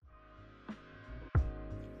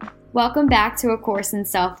Welcome back to A Course in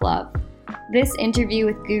Self-Love. This interview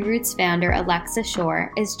with GURoots founder Alexa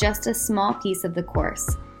Shore is just a small piece of the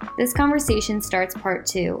course. This conversation starts part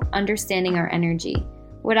 2, Understanding Our Energy.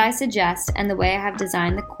 What I suggest, and the way I have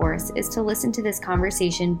designed the course, is to listen to this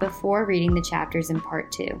conversation before reading the chapters in part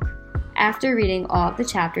 2. After reading all of the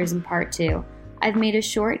chapters in part 2, I've made a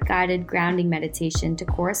short guided grounding meditation to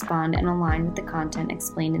correspond and align with the content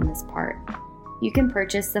explained in this part. You can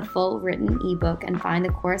purchase the full written ebook and find the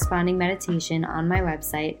corresponding meditation on my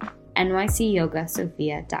website,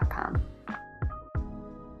 nycyogasophia.com.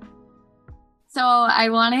 So I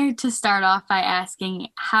wanted to start off by asking,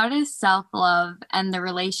 how does self-love and the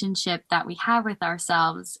relationship that we have with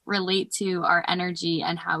ourselves relate to our energy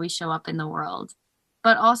and how we show up in the world,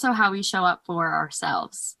 but also how we show up for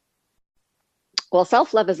ourselves? Well,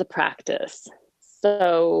 self-love is a practice.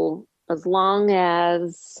 So as long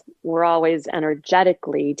as we're always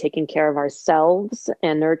energetically taking care of ourselves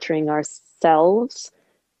and nurturing ourselves,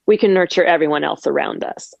 we can nurture everyone else around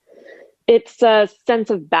us. It's a sense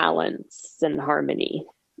of balance and harmony.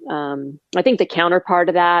 I think the counterpart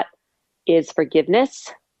of that is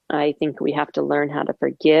forgiveness. I think we have to learn how to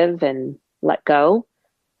forgive and let go.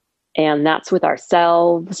 And that's with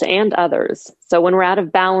ourselves and others. So when we're out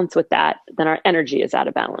of balance with that, then our energy is out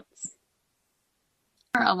of balance.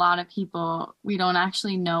 For a lot of people, we don't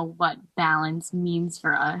actually know what balance means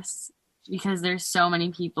for us because there's so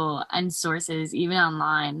many people and sources, even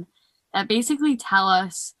online, that basically tell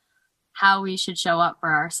us how we should show up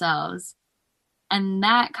for ourselves. And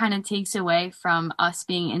that kind of takes away from us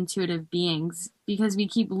being intuitive beings because we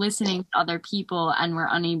keep listening to other people and we're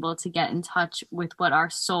unable to get in touch with what our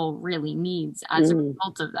soul really needs as a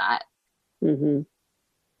result of that. Mm-hmm.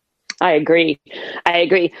 I agree.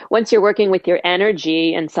 Once you're working with your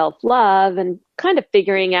energy and self-love and kind of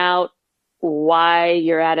figuring out why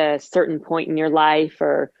you're at a certain point in your life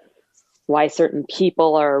or why certain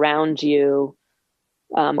people are around you,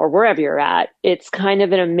 or wherever you're at, it's kind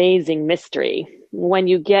of an amazing mystery. When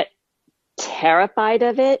you get terrified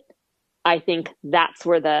of it, I think that's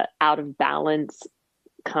where the out of balance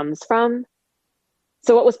comes from.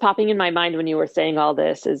 So what was popping in my mind when you were saying all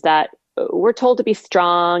this is that we're told to be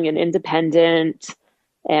strong and independent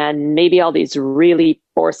and maybe all these really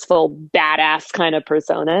forceful, badass kind of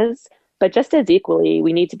personas. But just as equally,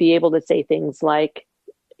 we need to be able to say things like,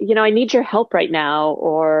 I need your help right now,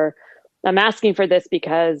 or I'm asking for this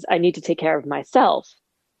because I need to take care of myself.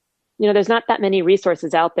 There's not that many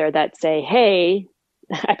resources out there that say, hey,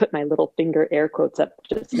 I put my little finger air quotes up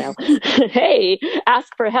just now. Hey,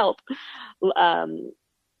 ask for help.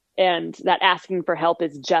 And that asking for help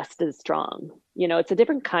is just as strong. It's a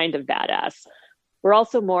different kind of badass. We're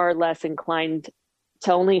also more or less inclined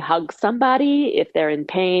to only hug somebody if they're in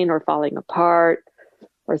pain or falling apart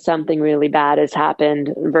or something really bad has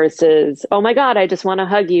happened versus, oh my God, I just want to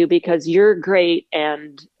hug you because you're great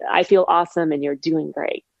and I feel awesome and you're doing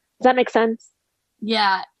great. Does that make sense?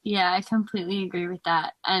 Yeah, I completely agree with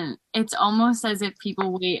that. And it's almost as if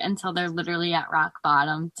people wait until they're literally at rock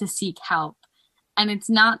bottom to seek help. And it's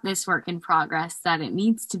not this work in progress that it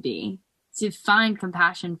needs to be to find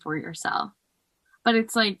compassion for yourself. But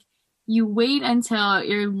it's like you wait until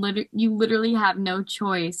you literally have no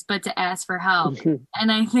choice but to ask for help.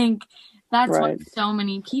 And I think that's right. why so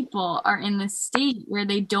many people are in this state where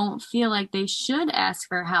they don't feel like they should ask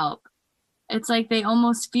for help. It's like they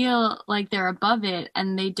almost feel like they're above it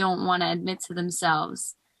and they don't want to admit to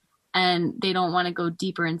themselves and they don't want to go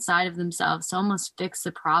deeper inside of themselves to almost fix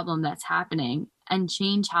the problem that's happening and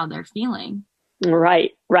change how they're feeling.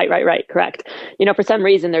 Right. Correct. For some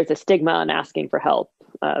reason, there's a stigma on asking for help,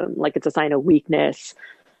 like it's a sign of weakness.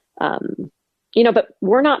 But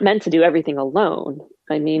we're not meant to do everything alone.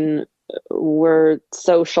 I mean, we're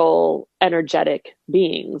social, energetic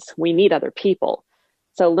beings. We need other people.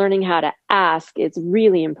 So learning how to ask is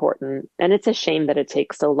really important. And it's a shame that it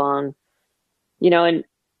takes so long, and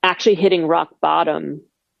actually hitting rock bottom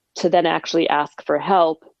to then actually ask for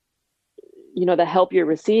help. The help you're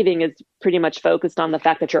receiving is pretty much focused on the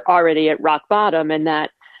fact that you're already at rock bottom and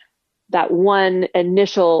that one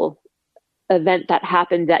initial event that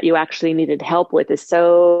happened that you actually needed help with is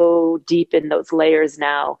so deep in those layers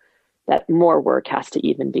now that more work has to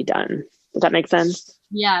even be done. Does that make sense?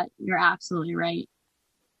 Yeah, you're absolutely right.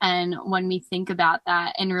 And when we think about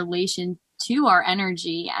that in relation to our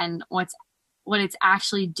energy and what it's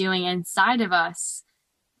actually doing inside of us,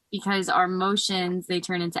 because our emotions, they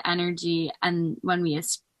turn into energy. And when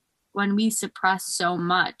we suppress so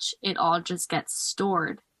much, it all just gets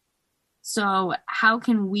stored. So how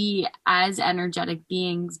can we as energetic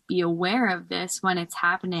beings be aware of this when it's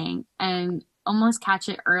happening and almost catch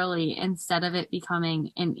it early instead of it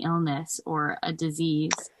becoming an illness or a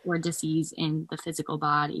disease in the physical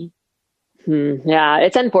body. Yeah,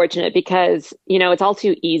 it's unfortunate because, it's all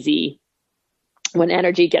too easy when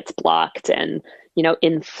energy gets blocked and,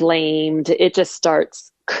 inflamed, it just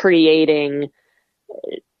starts creating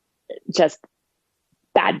just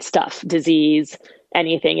bad stuff, disease,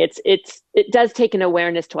 anything. It does take an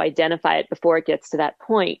awareness to identify it before it gets to that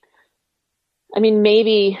point. I mean,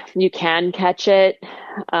 maybe you can catch it.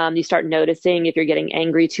 You start noticing if you're getting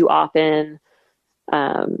angry too often.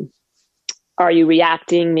 Um, are you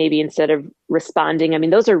reacting maybe instead of responding? I mean,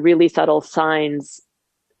 those are really subtle signs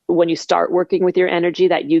when you start working with your energy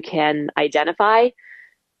that you can identify.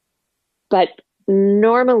 But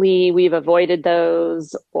normally we've avoided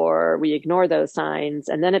those or we ignore those signs,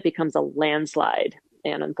 and then it becomes a landslide.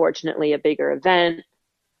 And unfortunately, a bigger event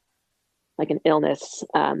like an illness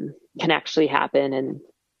can actually happen. And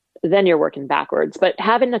then you're working backwards. But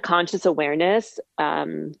having a conscious awareness,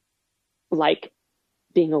 like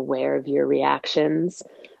being aware of your reactions,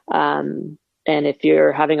 and if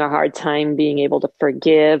you're having a hard time being able to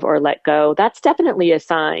forgive or let go, that's definitely a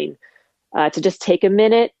sign to just take a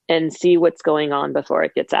minute and see what's going on before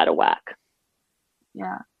it gets out of whack.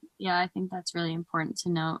 Yeah. Yeah, I think that's really important to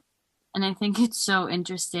note. And I think it's so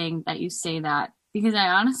interesting that you say that because I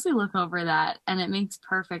honestly look over that and it makes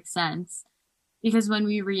perfect sense. Because when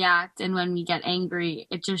we react and when we get angry,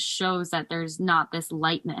 it just shows that there's not this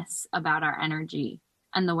lightness about our energy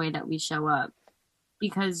and the way that we show up.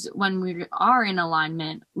 Because when we are in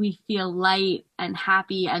alignment, we feel light and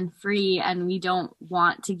happy and free, and we don't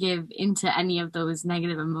want to give into any of those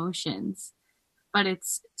negative emotions. But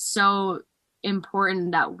it's so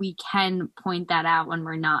important that we can point that out when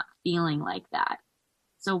we're not feeling like that.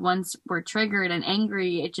 So once we're triggered and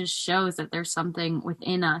angry, it just shows that there's something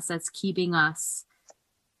within us that's keeping us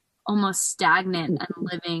almost stagnant and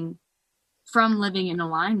living in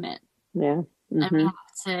alignment. Yeah. And we have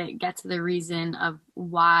to get to the reason of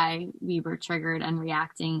why we were triggered and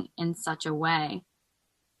reacting in such a way.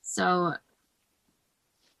 So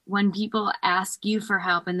when people ask you for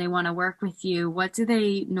help and they want to work with you, what do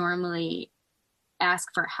they normally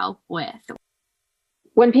ask for help with?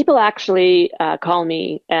 When people actually call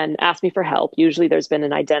me and ask me for help, usually there's been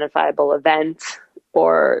an identifiable event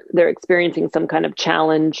or they're experiencing some kind of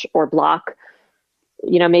challenge or block.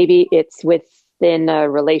 Maybe it's within a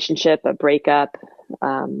relationship, a breakup,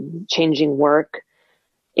 changing work.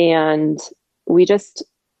 And we just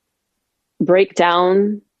break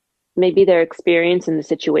down maybe their experience in the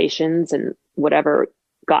situations and whatever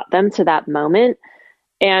got them to that moment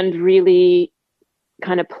and really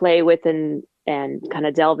kind of play with and kind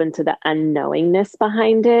of delve into the unknowingness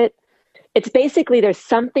behind it. It's basically there's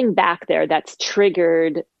something back there that's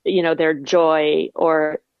triggered, their joy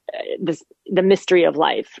or the mystery of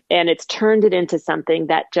life, and it's turned it into something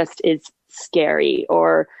that just is scary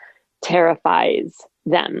or terrifies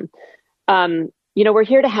them. We're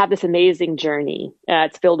here to have this amazing journey.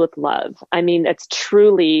 It's filled with love. I mean, it's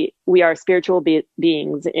truly, we are spiritual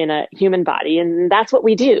beings in a human body, and that's what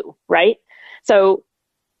we do, right? So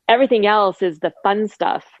everything else is the fun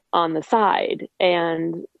stuff on the side.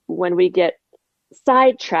 And when we get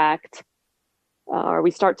sidetracked, or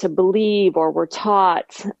we start to believe, or we're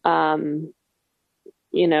taught, when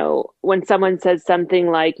someone says something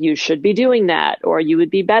like, you should be doing that, or you would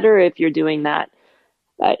be better if you're doing that,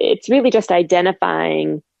 it's really just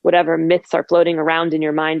identifying whatever myths are floating around in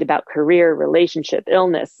your mind about career, relationship,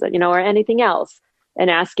 illness, or anything else, and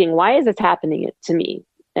asking, why is this happening to me?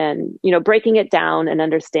 And, breaking it down and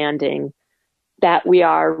understanding that we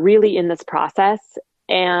are really in this process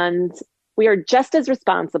and we are just as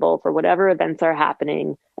responsible for whatever events are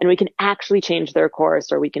happening, and we can actually change their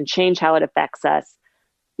course, or we can change how it affects us,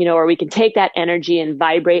 or we can take that energy and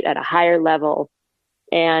vibrate at a higher level.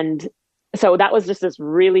 And so that was just this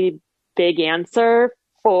really big answer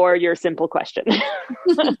for your simple question.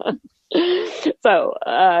 So,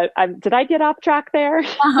 did I get off track there?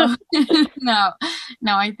 No,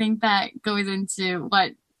 I think that goes into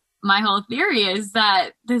what my whole theory is,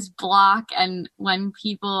 that this block, and when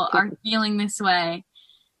people are feeling this way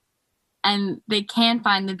and they can't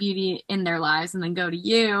find the beauty in their lives and then go to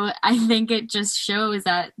you, I think it just shows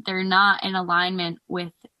that they're not in alignment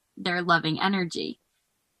with their loving energy,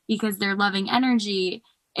 because their loving energy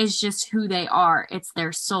is just who they are. It's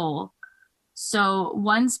their soul. So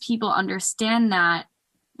once people understand that,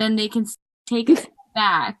 then they can take a step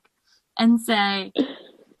back and say,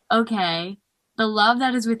 okay, the love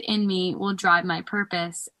that is within me will drive my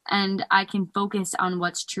purpose, and I can focus on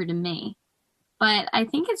what's true to me. But I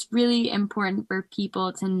think it's really important for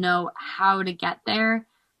people to know how to get there,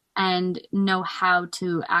 and know how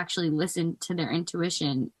to actually listen to their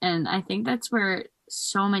intuition. And I think that's where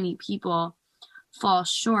so many people fall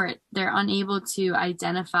short. They're unable to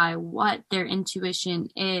identify what their intuition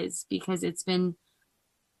is because it's been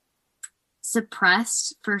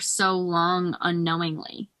suppressed for so long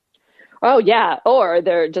unknowingly. Oh, yeah. Or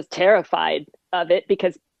they're just terrified of it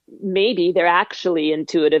because maybe they're actually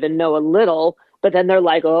intuitive and know a little, but then they're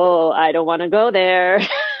like, oh, I don't want to go there,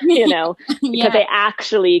 because Yeah, they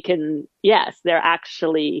actually can, yes, they're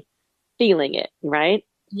actually feeling it, right?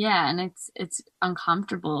 yeah, and it's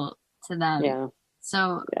uncomfortable to them. Yeah.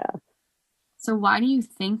 So Yeah. so why do you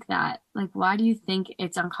think that? Like why do you think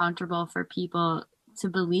it's uncomfortable for people to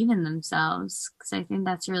believe in themselves? Because I think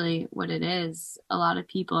that's really what it is. A lot of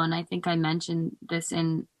people, and I think I mentioned this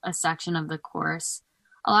in a section of the course,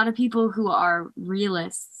 a lot of people who are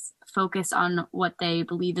realists focus on what they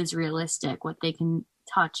believe is realistic, what they can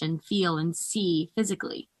touch and feel and see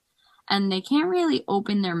physically. And they can't really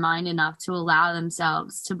open their mind enough to allow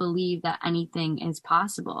themselves to believe that anything is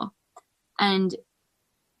possible. And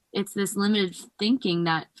it's this limited thinking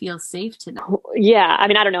that feels safe to them. Yeah. I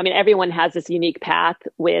mean, I don't know. I mean, everyone has this unique path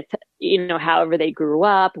with, however they grew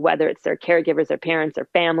up, whether it's their caregivers, their parents, their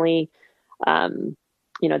family, um,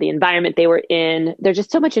 the environment they were in. There's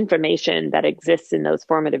just so much information that exists in those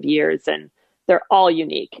formative years, and they're all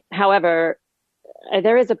unique. However,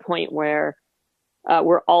 there is a point where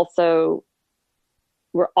we're all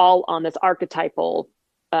on this archetypal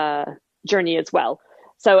journey as well.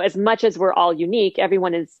 So as much as we're all unique,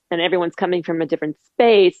 everyone's coming from a different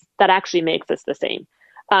space, that actually makes us the same.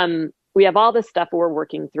 We have all this stuff we're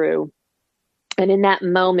working through. And in that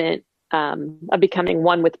moment of becoming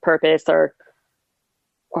one with purpose,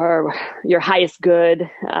 or your highest good,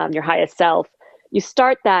 your highest self, you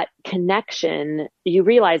start that connection, you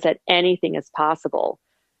realize that anything is possible.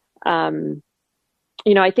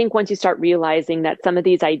 I think once you start realizing that some of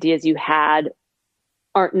these ideas you had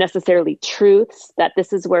aren't necessarily truths, that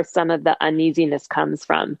this is where some of the uneasiness comes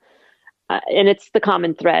from. And it's the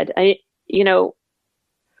common thread.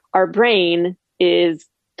 Our brain is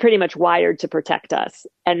pretty much wired to protect us.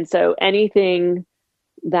 And so anything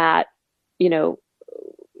that,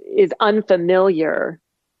 is unfamiliar,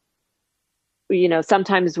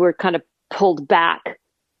 sometimes we're kind of pulled back,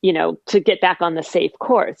 to get back on the safe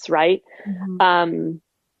course, right? Mm-hmm.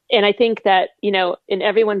 And I think that, in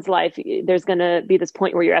everyone's life, there's going to be this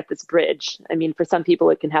point where you're at this bridge. I mean, for some people,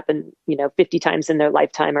 it can happen, 50 times in their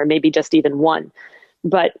lifetime, or maybe just even one.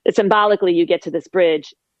 But symbolically, you get to this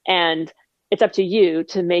bridge, and it's up to you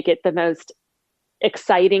to make it the most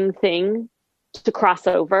exciting thing to cross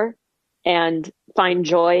over and find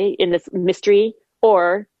joy in this mystery.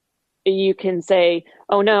 Or you can say,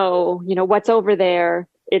 oh no, what's over there?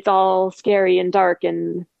 It's all scary and dark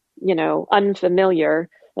and, unfamiliar.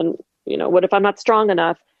 And, what if I'm not strong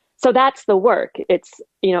enough? So that's the work. It's,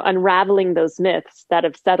 unraveling those myths that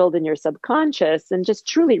have settled in your subconscious, and just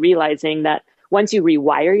truly realizing that once you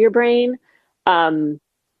rewire your brain,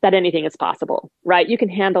 that anything is possible, right? You can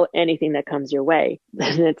handle anything that comes your way.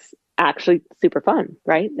 And it's actually super fun,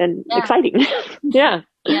 right? And Yeah. exciting. Yeah.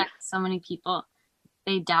 Yeah. So many people,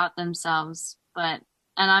 they doubt themselves, and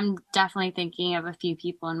I'm definitely thinking of a few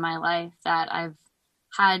people in my life that I've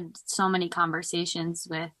had so many conversations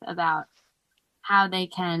with about how they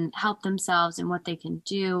can help themselves and what they can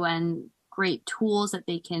do and great tools that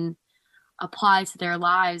they can apply to their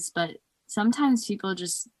lives. But sometimes people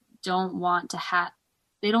just don't want to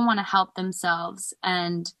they don't want to help themselves,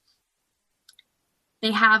 and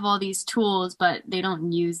they have all these tools, but they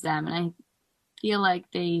don't use them. And I feel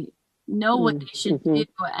like they know what they should Mm-hmm. do,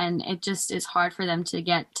 and it just is hard for them to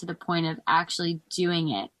get to the point of actually doing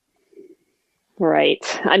it. Right.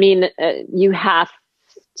 I mean, you have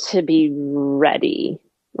to be ready,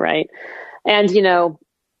 right? And, and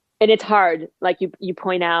it's hard. Like you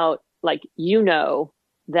point out, like,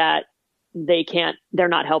 that they're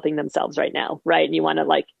not helping themselves right now, right? And you want to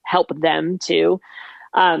like help them too.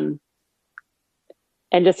 And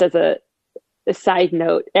just as a side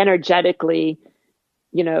note, energetically,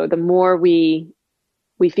 the more we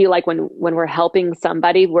feel like when we're helping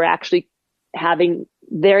somebody, we're actually having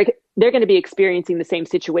they're going to be experiencing the same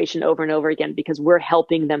situation over and over again, because we're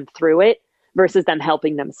helping them through it versus them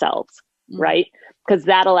helping themselves, right? Because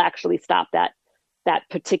that'll actually stop that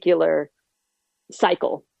particular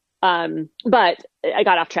cycle. But I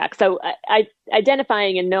got off track. So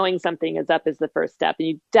identifying and knowing something is up is the first step. And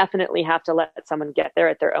you definitely have to let someone get there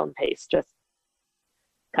at their own pace, just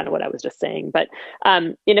kind of what I was just saying. But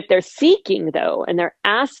and if they're seeking though, and they're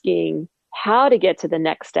asking how to get to the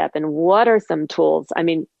next step and what are some tools, I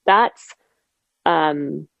mean, that's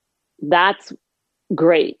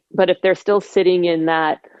great. But if they're still sitting in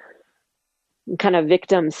that kind of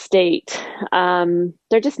victim state,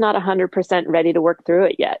 they're just not 100% ready to work through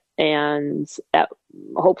it yet. And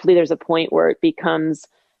hopefully there's a point where it becomes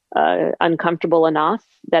uncomfortable enough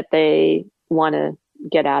that they want to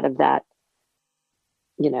get out of that,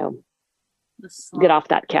 you know, get off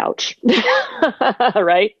that couch.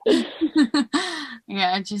 Right?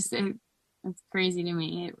 Yeah, it's crazy to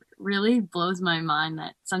me. It really blows my mind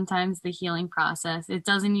that sometimes the healing process, it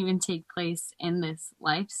doesn't even take place in this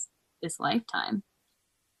lifetime.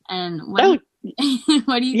 And Oh,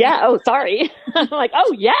 what do you yeah. think? Oh, sorry. I'm like,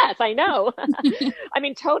 oh, yes, I know. I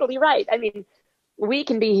mean, totally right. I mean, we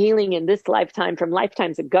can be healing in this lifetime from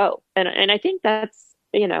lifetimes ago. And I think that's,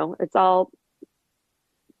 it's all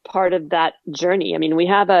part of that journey. I mean, we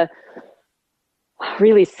have a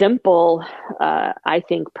really simple, I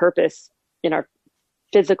think, purpose in our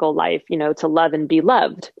physical life, to love and be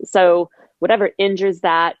loved. So whatever injures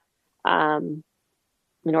that,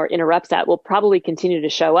 or interrupts that will probably continue to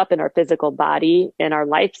show up in our physical body in our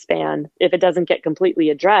lifespan. If it doesn't get completely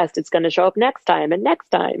addressed, it's going to show up next time and next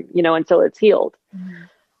time, until it's healed.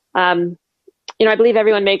 Mm-hmm. I believe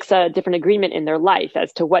everyone makes a different agreement in their life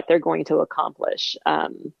as to what they're going to accomplish.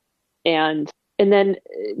 And then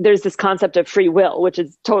there's this concept of free will, which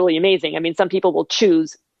is totally amazing. I mean, some people will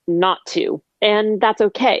choose not to, and that's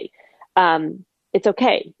okay. It's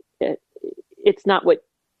okay. It's not what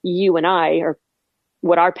you and I are,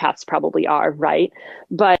 what our paths probably are, right?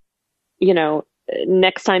 But,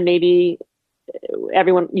 next time maybe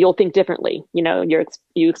you'll think differently. You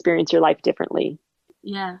experience your life differently.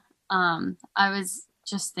 Yeah. I was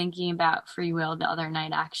just thinking about free will the other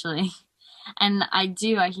night, actually. And I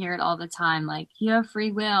hear it all the time. Like, you have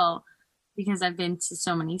free will, because I've been to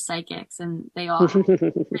so many psychics and they all have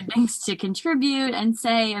different things to contribute and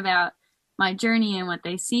say about my journey and what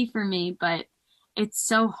they see for me. But it's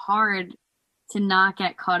so hard to not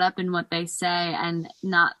get caught up in what they say and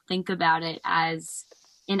not think about it as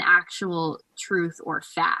an actual truth or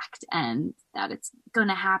fact, and that it's going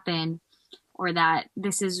to happen, or that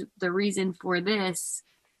this is the reason for this,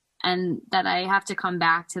 and that I have to come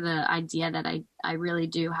back to the idea that I really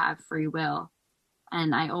do have free will,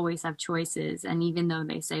 and I always have choices. And even though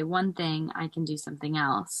they say one thing, I can do something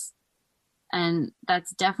else. And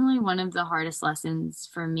that's definitely one of the hardest lessons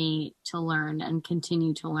for me to learn and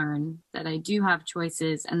continue to learn, that I do have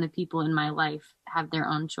choices and the people in my life have their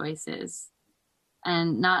own choices.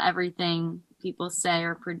 And not everything people say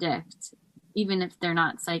or predict, even if they're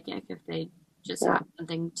not psychic, if they just have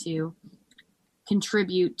something to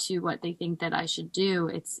contribute to what they think that I should do,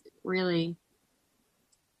 it's really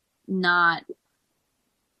not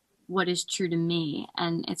what is true to me.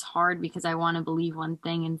 And it's hard because I want to believe one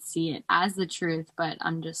thing and see it as the truth, but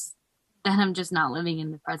I'm just not living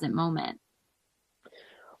in the present moment.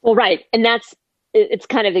 Well, right. And it's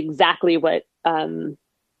kind of exactly what,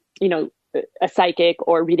 a psychic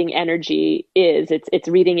or reading energy is. It's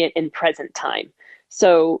reading it in present time.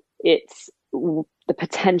 So it's the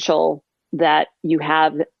potential that you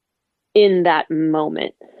have in that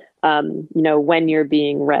moment, when you're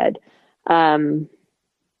being read. And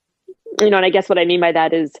I guess what I mean by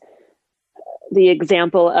that is the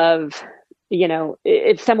example of,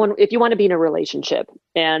 if you want to be in a relationship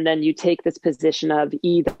and then you take this position of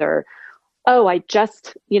either, oh, I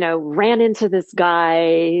just, ran into this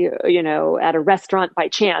guy, at a restaurant by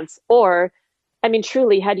chance, or, I mean,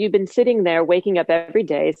 truly, had you been sitting there waking up every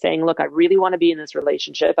day saying, look, I really want to be in this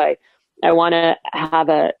relationship. I want to have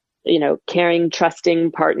a, caring,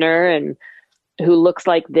 trusting partner, and who looks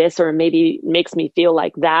like this, or maybe makes me feel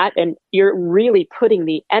like that. And you're really putting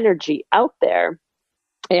the energy out there,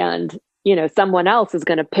 and, someone else is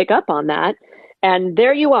going to pick up on that. And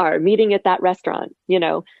there you are meeting at that restaurant,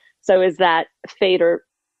 so is that fate or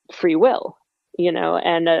free will,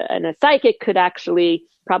 and a psychic could actually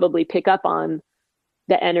probably pick up on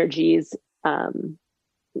the energies,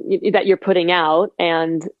 that you're putting out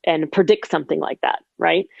and predict something like that.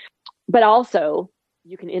 Right. But also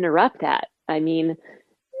you can interrupt that. I mean,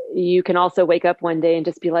 you can also wake up one day and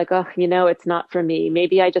just be like, oh, it's not for me.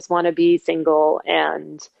 Maybe I just want to be single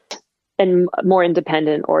and more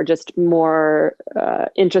independent, or just more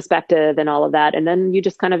introspective and all of that. And then you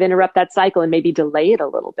just kind of interrupt that cycle and maybe delay it a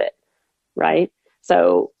little bit. Right.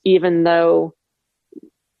 So even though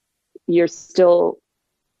you're still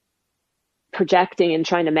projecting and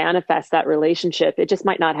trying to manifest that relationship, it just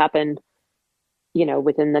might not happen,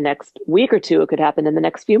 within the next week or two. It could happen in the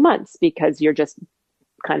next few months because you're just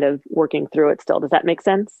kind of working through it still. Does that make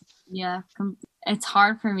sense? Yeah. It's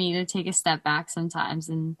hard for me to take a step back sometimes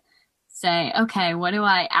and say, okay, what do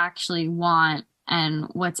I actually want? and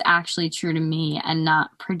what's actually true to me and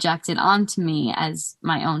not projected onto me as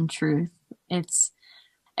my own truth. It's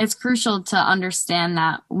crucial to understand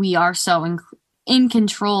that we are so in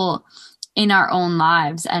control in our own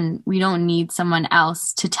lives, and we don't need someone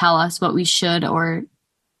else to tell us what we should or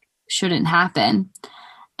shouldn't happen.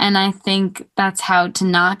 And I think that's how to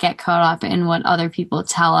not get caught up in what other people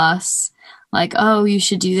tell us, like, oh, you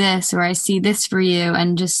should do this, or I see this for you,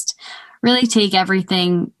 and just really take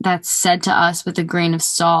everything that's said to us with a grain of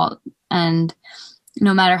salt. And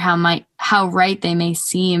no matter how right they may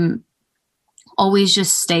seem, always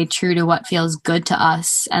just stay true to what feels good to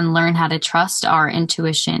us and learn how to trust our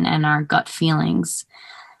intuition and our gut feelings.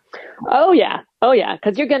 Oh yeah. Oh yeah.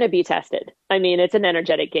 Cause you're going to be tested. I mean, it's an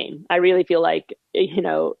energetic game. I really feel like,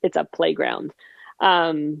 it's a playground.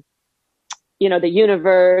 The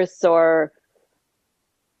universe, or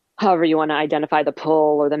however you want to identify the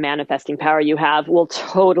pull or the manifesting power you have, will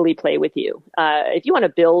totally play with you. If you want to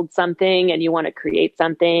build something and you want to create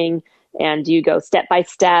something and you go step by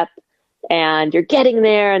step and you're getting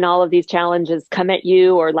there and all of these challenges come at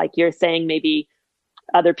you, or like you're saying, maybe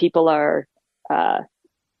other people are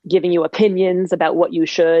giving you opinions about what you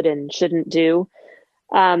should and shouldn't do.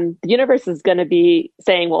 The universe is going to be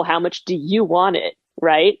saying, well, how much do you want it?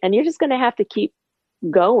 Right. And you're just going to have to keep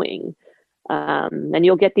going. And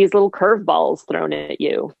you'll get these little curveballs thrown at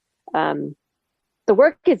you. The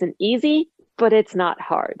work isn't easy, but it's not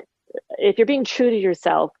hard. If you're being true to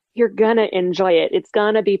yourself, you're going to enjoy it. It's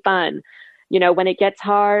going to be fun. When it gets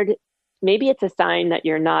hard, maybe it's a sign that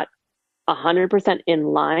you're not 100% in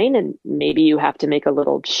line, and maybe you have to make a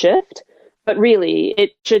little shift. But really,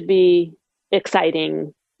 it should be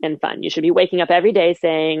exciting and fun. You should be waking up every day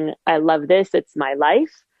saying, I love this. It's my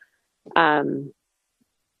life.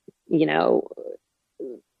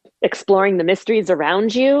 Exploring the mysteries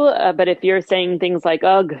around you. But if you're saying things like,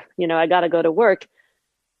 ugh, I got to go to work,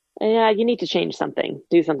 yeah, you need to change something,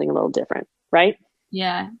 do something a little different, right?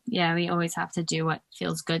 Yeah. We always have to do what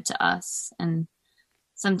feels good to us. And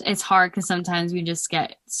it's hard because sometimes we just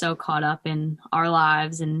get so caught up in our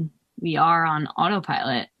lives and we are on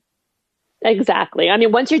autopilot. Exactly. I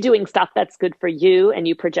mean, once you're doing stuff that's good for you and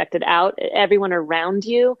you project it out, everyone around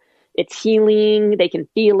you, it's healing. They can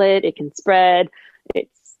feel it. It can spread.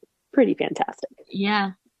 It's pretty fantastic.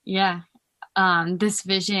 Yeah. This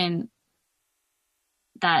vision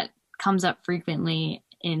that comes up frequently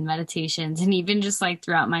in meditations and even just like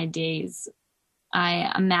throughout my days,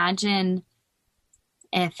 I imagine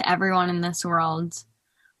if everyone in this world,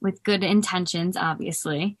 with good intentions,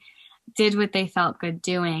 obviously, did what they felt good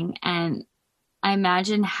doing. And I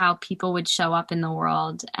imagine how people would show up in the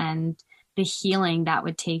world and the healing that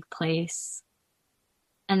would take place.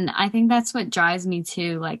 And I think that's what drives me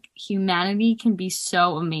too. Like, humanity can be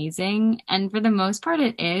so amazing. And for the most part,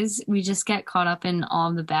 it is. We just get caught up in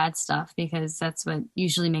all the bad stuff because that's what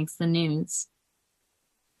usually makes the news.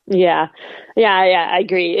 Yeah, I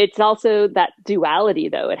agree. It's also that duality,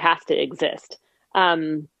 though. It has to exist.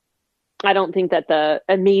 I don't think that the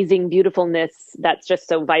amazing beautifulness that's just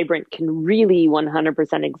so vibrant can really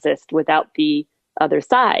 100% exist without the other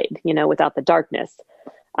side, without the darkness.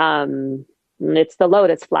 It's the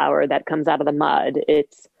lotus flower that comes out of the mud.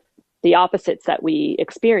 It's the opposites that we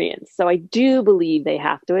experience. So I do believe they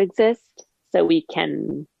have to exist so we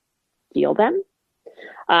can feel them.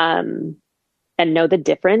 And know the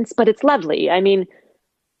difference, but it's lovely. I mean,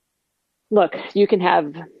 look, you can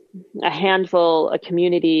have a handful, a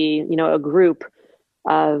community, a group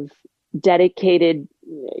of dedicated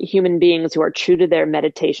human beings who are true to their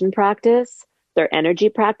meditation practice, their energy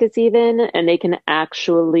practice even, and they can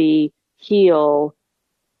actually heal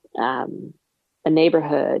a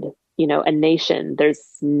neighborhood, a nation. There's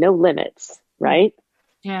no limits, right?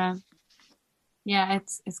 Yeah,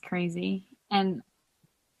 it's crazy. And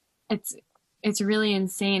it's really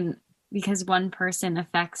insane because one person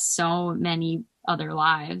affects so many other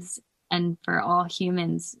lives. And for all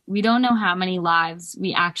humans, we don't know how many lives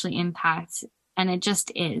we actually impact, and it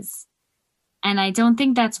just is. And I don't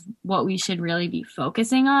think that's what we should really be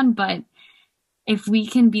focusing on. But if we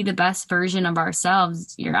can be the best version of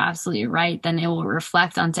ourselves, you're absolutely right, then it will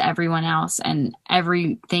reflect onto everyone else and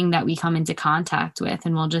everything that we come into contact with.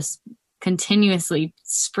 And we'll just continuously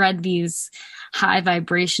spread these high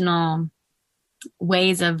vibrational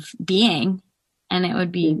ways of being, and it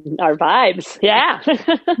would be our vibes. Yeah.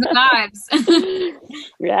 The vibes.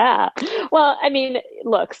 Yeah. Well, I mean,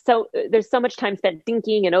 look, so there's so much time spent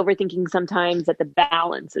thinking and overthinking sometimes that the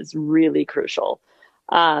balance is really crucial.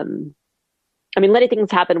 I mean, letting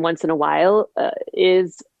things happen once in a while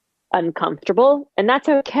is uncomfortable, and that's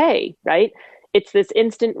okay, right? it's this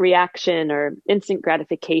instant reaction or instant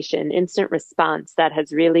gratification, instant response that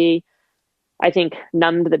has really, I think,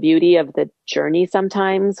 numbed the beauty of the journey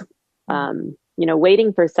sometimes.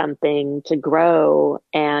 Waiting for something to grow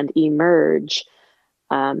and emerge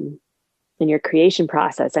in your creation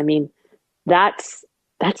process. I mean, that's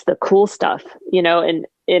the cool stuff, and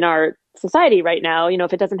in our society right now,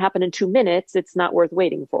 if it doesn't happen in 2 minutes, it's not worth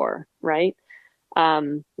waiting for, right?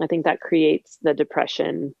 I think that creates the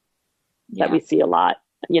depression that we see a lot,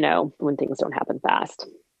 when things don't happen fast.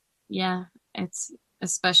 Yeah, it's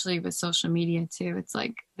especially with social media too. It's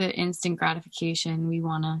like the instant gratification. We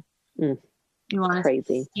want to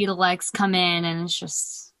see the likes come in, and it's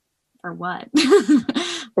just for what?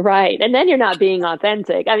 Right. And then you're not being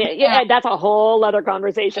authentic. I mean, that's a whole other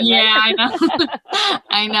conversation. Yeah, right? I know.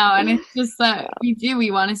 I know. And it's just that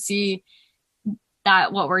we want to see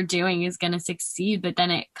that what we're doing is going to succeed, but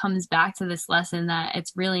then it comes back to this lesson that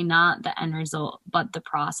it's really not the end result, but the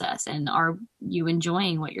process. And are you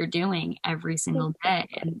enjoying what you're doing every single day?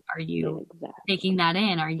 And are you taking that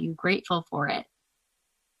in? Are you grateful for it?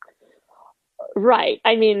 Right.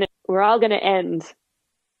 I mean, we're all going to end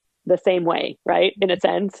the same way, right? In a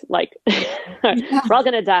sense, like we're all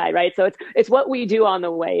going to die, right? So it's what we do on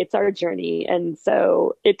the way. It's our journey. And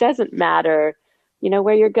so it doesn't matter,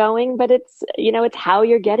 where you're going, but it's how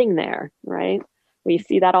you're getting there, right? We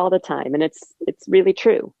see that all the time, and it's really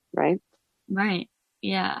true, right? Right.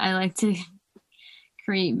 Yeah. I like to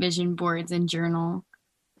create vision boards and journal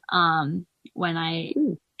when I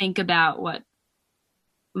think about what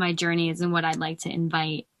my journey is and what I'd like to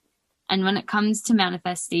invite. And when it comes to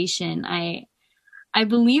manifestation, I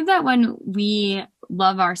believe that when we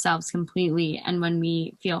love ourselves completely and when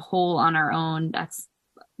we feel whole on our own, that's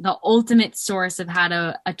the ultimate source of how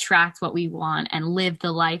to attract what we want and live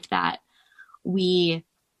the life that we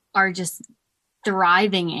are just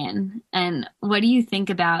thriving in. And what do you think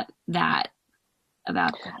about that,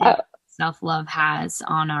 about what self-love has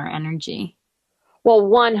on our energy? Well,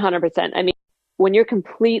 100%. I mean, when you're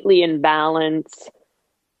completely in balance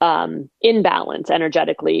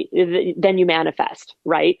energetically, then you manifest,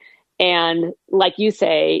 right? And like you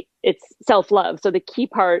say, it's self-love. So the key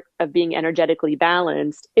part of being energetically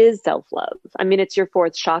balanced is self-love. I mean, it's your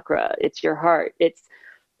fourth chakra, it's your heart, it's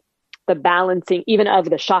the balancing even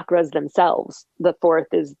of the chakras themselves. The fourth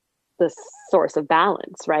is the source of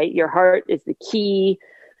balance, right? Your heart is the key,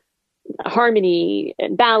 harmony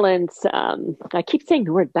and balance. I keep saying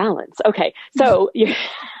the word balance. Okay. So,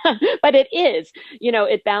 but it is,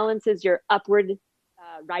 it balances your upward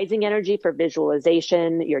rising energy for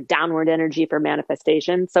visualization, your downward energy for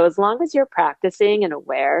manifestation. So as long as you're practicing and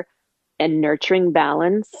aware and nurturing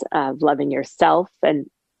balance of loving yourself and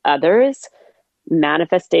others,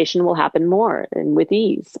 manifestation will happen more and with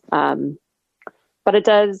ease. But it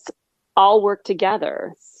does all work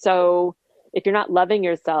together. So if you're not loving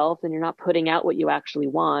yourself and you're not putting out what you actually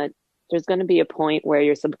want, there's going to be a point where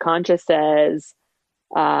your subconscious says,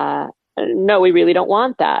 no, we really don't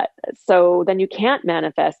want that. So then you can't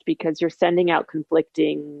manifest because you're sending out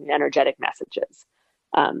conflicting energetic messages.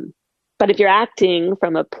 But if you're acting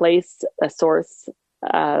from a source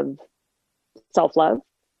of self-love,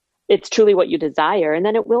 it's truly what you desire, and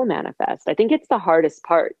then it will manifest. I think it's the hardest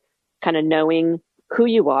part, kind of knowing who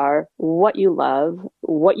you are, what you love,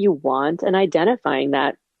 what you want, and identifying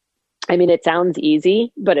that. I mean, it sounds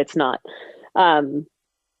easy, but it's not.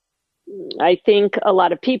 I think a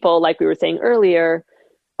lot of people, like we were saying earlier,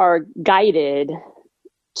 are guided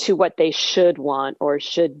to what they should want or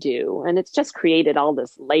should do. And it's just created all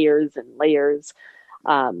this layers and layers,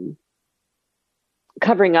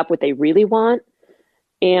 covering up what they really want.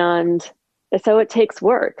 And so it takes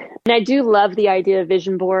work. And I do love the idea of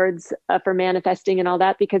vision boards for manifesting and all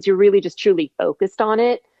that, because you're really just truly focused on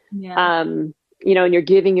it. Yeah. And you're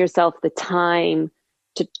giving yourself the time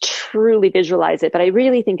to truly visualize it. But I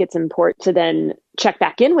really think it's important to then check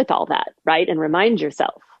back in with all that, right? And remind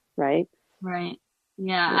yourself, right? Right.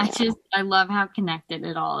 Yeah. I love how connected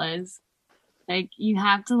it all is. Like, you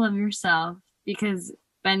have to love yourself, because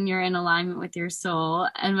then you're in alignment with your soul.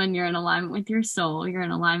 And when you're in alignment with your soul, you're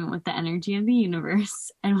in alignment with the energy of the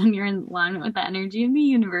universe. And when you're in alignment with the energy of the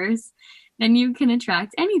universe, then you can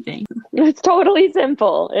attract anything. It's totally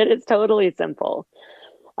simple. It is totally simple.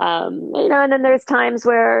 And then there's times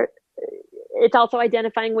where it's also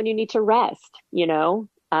identifying when you need to rest,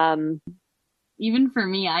 Even for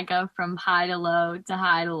me, I go from high to low to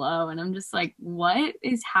high to low, and I'm just like, what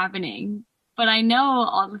is happening? But I know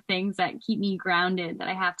all the things that keep me grounded that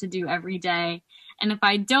I have to do every day. And if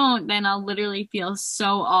I don't, then I'll literally feel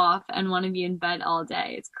so off and want to be in bed all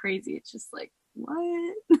day. It's crazy. It's just like,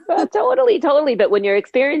 what? Totally, totally. But when you're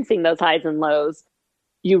experiencing those highs and lows,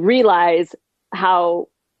 you realize how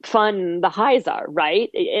fun the highs are, right?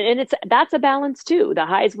 And that's a balance too. The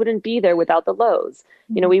highs wouldn't be there without the lows.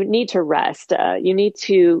 You know, we need to rest. You need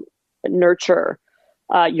to nurture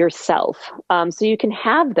yourself, so you can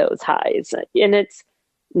have those highs. And it's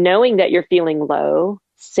knowing that you're feeling low,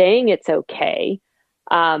 saying it's okay,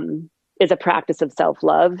 is a practice of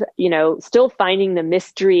self-love. You know, still finding the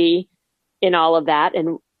mystery in all of that,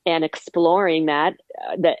 and exploring that,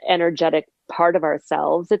 the energetic part of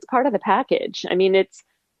ourselves. It's part of the package. I mean, it's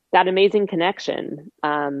that amazing connection.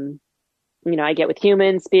 You know, I get with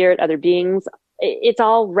humans, spirit, other beings. It's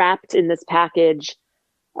all wrapped in this package.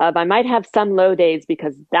 I might have some low days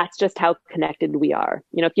because that's just how connected we are.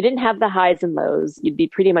 You know, if you didn't have the highs and lows, you'd be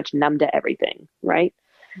pretty much numb to everything, right?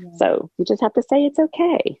 Yeah. So you just have to say it's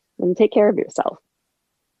okay and take care of yourself.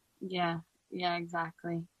 Yeah, yeah,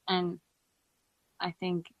 exactly. And I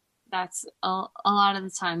think that's a lot of the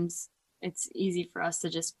times it's easy for us to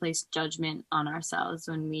just place judgment on ourselves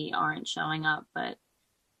when we aren't showing up, but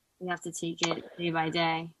we have to take it day by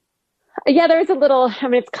day. Yeah, there's a little, I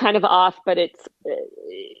mean, it's kind of off, but it's,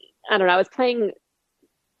 I don't know. I was playing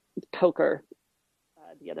poker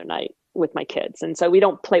the other night with my kids. And so we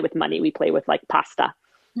don't play with money. We play with like pasta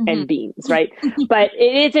and beans, right? But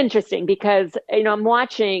it is interesting because, you know, I'm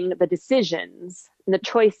watching the decisions and the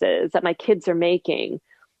choices that my kids are making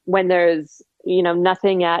when there's, you know,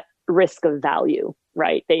 nothing at risk of value,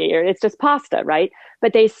 right? It's just pasta, right?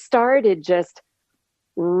 But they started just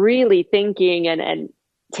really thinking and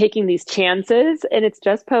taking these chances, and it's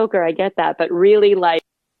just poker. I get that, but really like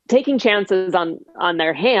taking chances on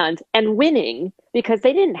their hand and winning because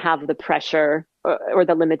they didn't have the pressure or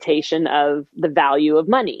the limitation of the value of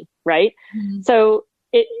money, right? So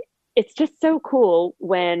it's just so cool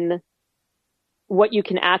when what you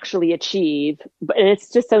can actually achieve, and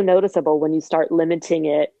it's just so noticeable when you start limiting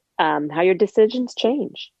it, how your decisions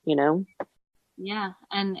change, you know? Yeah,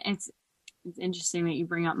 and it's interesting that you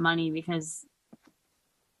bring up money because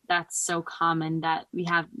that's so common that we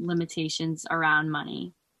have limitations around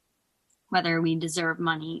money, whether we deserve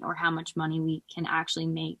money or how much money we can actually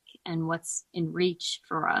make and what's in reach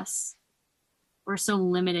for us. We're so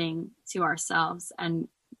limiting to ourselves, and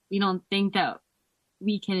we don't think that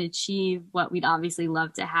we can achieve what we'd obviously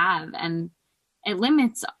love to have. And it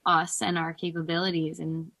limits us and our capabilities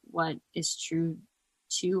and what is true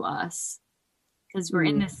to us. Because we're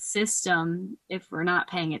in this system, if we're not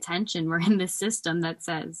paying attention, we're in this system that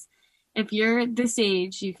says, if you're this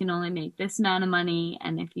age, you can only make this amount of money.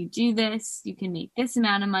 And if you do this, you can make this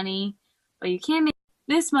amount of money, but you can't make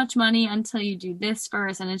this much money until you do this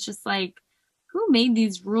first. And it's just like, who made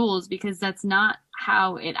these rules? Because that's not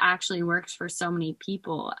how it actually works for so many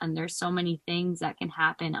people. And there's so many things that can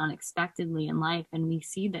happen unexpectedly in life. And we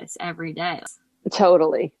see this every day.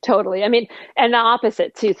 Totally, totally. I mean, and the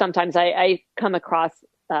opposite too. Sometimes I come across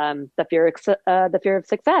the fear of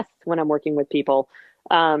success when I'm working with people,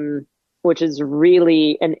 which is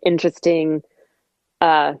really an interesting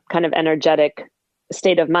kind of energetic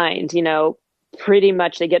state of mind. You know, pretty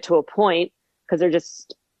much they get to a point because they're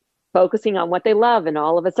just focusing on what they love, and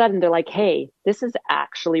all of a sudden they're like, "Hey, this is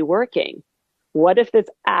actually working. What if this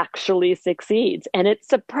actually succeeds?" And it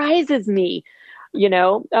surprises me. You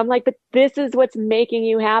know, I'm like, but this is what's making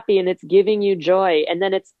you happy and it's giving you joy. And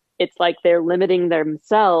then it's like they're limiting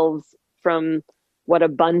themselves from what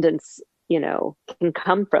abundance, you know, can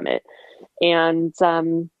come from it. And,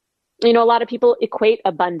 you know, a lot of people equate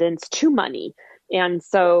abundance to money. And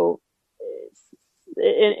so,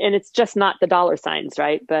 and it's just not the dollar signs,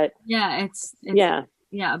 right? But yeah,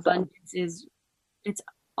 abundance is, it's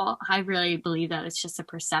all, I really believe that it's just a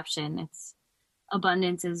perception. It's,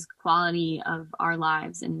 abundance is quality of our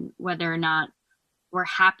lives and whether or not we're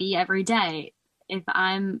happy every day. If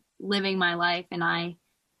I'm living my life and I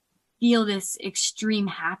feel this extreme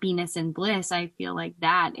happiness and bliss, I feel like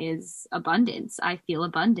that is abundance. I feel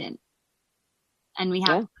abundant. And we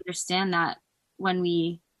have to understand that when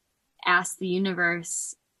we ask the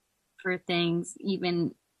universe for things,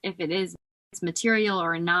 even if it's material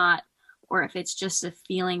or not, or if it's just a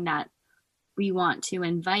feeling that we want to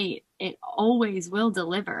invite, it always will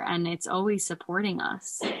deliver and it's always supporting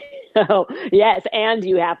us. Oh, yes. And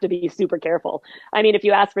you have to be super careful. I mean, if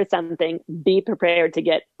you ask for something, be prepared to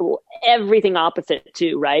get everything opposite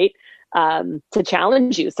too, right? To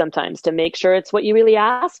challenge you sometimes to make sure it's what you really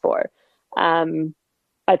asked for.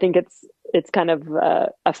 I think it's kind of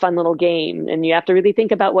a fun little game, and you have to really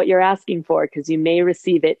think about what you're asking for because you may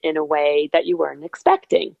receive it in a way that you weren't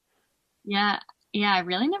expecting. Yeah. Yeah, I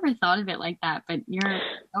really never thought of it like that, but you're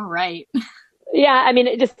so right. Yeah, I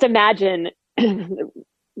mean, just imagine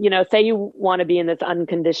say you want to be in this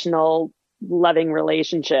unconditional, loving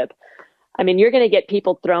relationship. I mean, you're going to get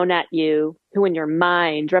people thrown at you who in your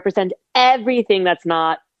mind represent everything that's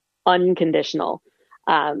not unconditional.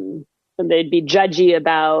 And they'd be judgy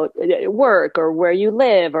about work or where you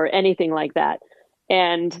live or anything like that.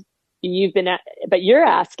 And but you're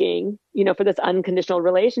asking, for this unconditional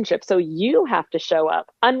relationship. So you have to show up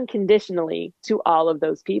unconditionally to all of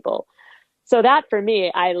those people. So that for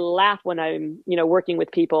me, I laugh when I'm, working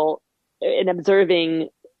with people and observing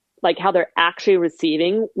like how they're actually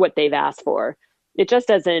receiving what they've asked for. It just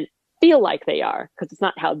doesn't feel like they are, because it's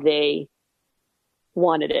not how they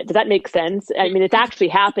wanted it. Does that make sense? I mean, it's actually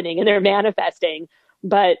happening and they're manifesting,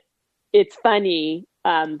 but it's funny.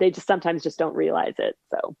 They just sometimes just don't realize it.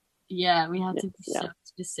 So yeah, we have to be so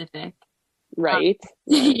specific. Right.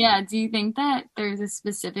 Yeah. Do you think that there's a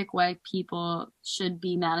specific way people should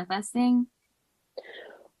be manifesting?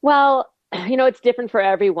 Well, it's different for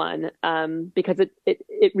everyone, because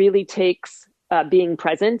it really takes being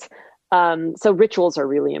present. So rituals are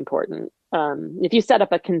really important. If you set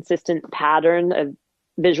up a consistent pattern of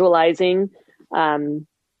visualizing,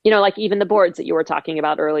 like even the boards that you were talking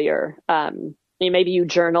about earlier, maybe you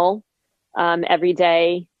journal every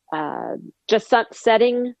day, just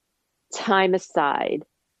setting time aside,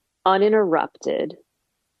 uninterrupted,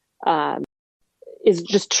 is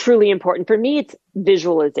just truly important. For me, it's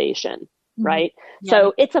visualization, right? Yeah.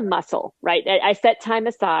 So it's a muscle, right? I set time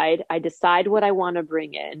aside, I decide what I want to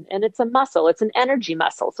bring in, and it's a muscle. It's an energy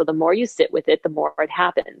muscle. So the more you sit with it, the more it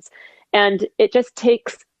happens. And it just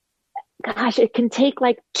takes, it can take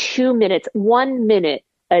like 2 minutes, 1 minute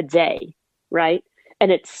a day, right?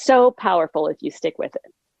 And it's so powerful if you stick with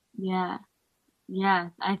it. Yeah. Yeah.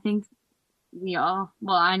 I think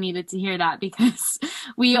I needed to hear that, because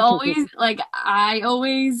we always, I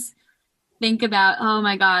always think about, oh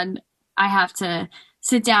my God, I have to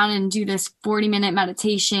sit down and do this 40-minute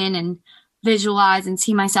meditation and visualize and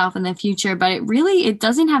see myself in the future. But it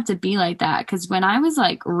doesn't have to be like that. Because when I was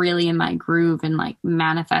like really in my groove and like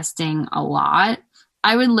manifesting a lot,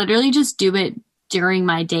 I would literally just do it during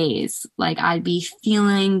my days. Like I'd be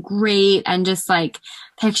feeling great and just like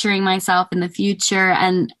picturing myself in the future.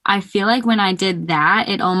 And I feel like when I did that,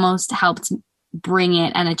 it almost helped bring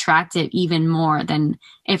it and attract it even more than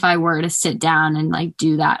if I were to sit down and like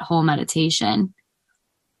do that whole meditation.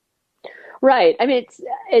 Right. I mean,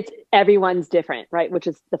 it's everyone's different, right? Which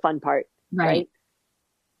is the fun part. Right.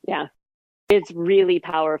 Yeah. It's really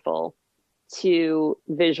powerful to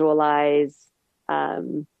visualize,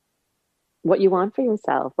 what you want for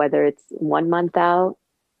yourself, whether it's 1 month out,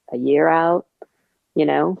 a year out,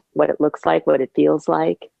 what it looks like, what it feels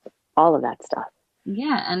like, all of that stuff.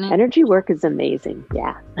 Yeah. And energy work is amazing.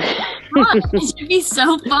 Yeah. It should be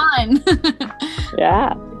so fun.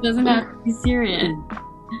 Yeah. It doesn't have to be serious.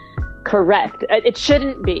 Correct. It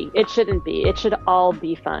shouldn't be. It should all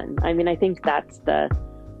be fun. I mean, I think that's the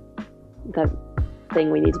thing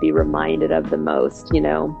we need to be reminded of the most,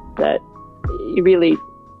 that you really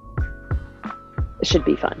should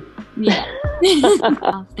be fun. Yeah.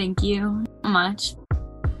 Well, thank you so much.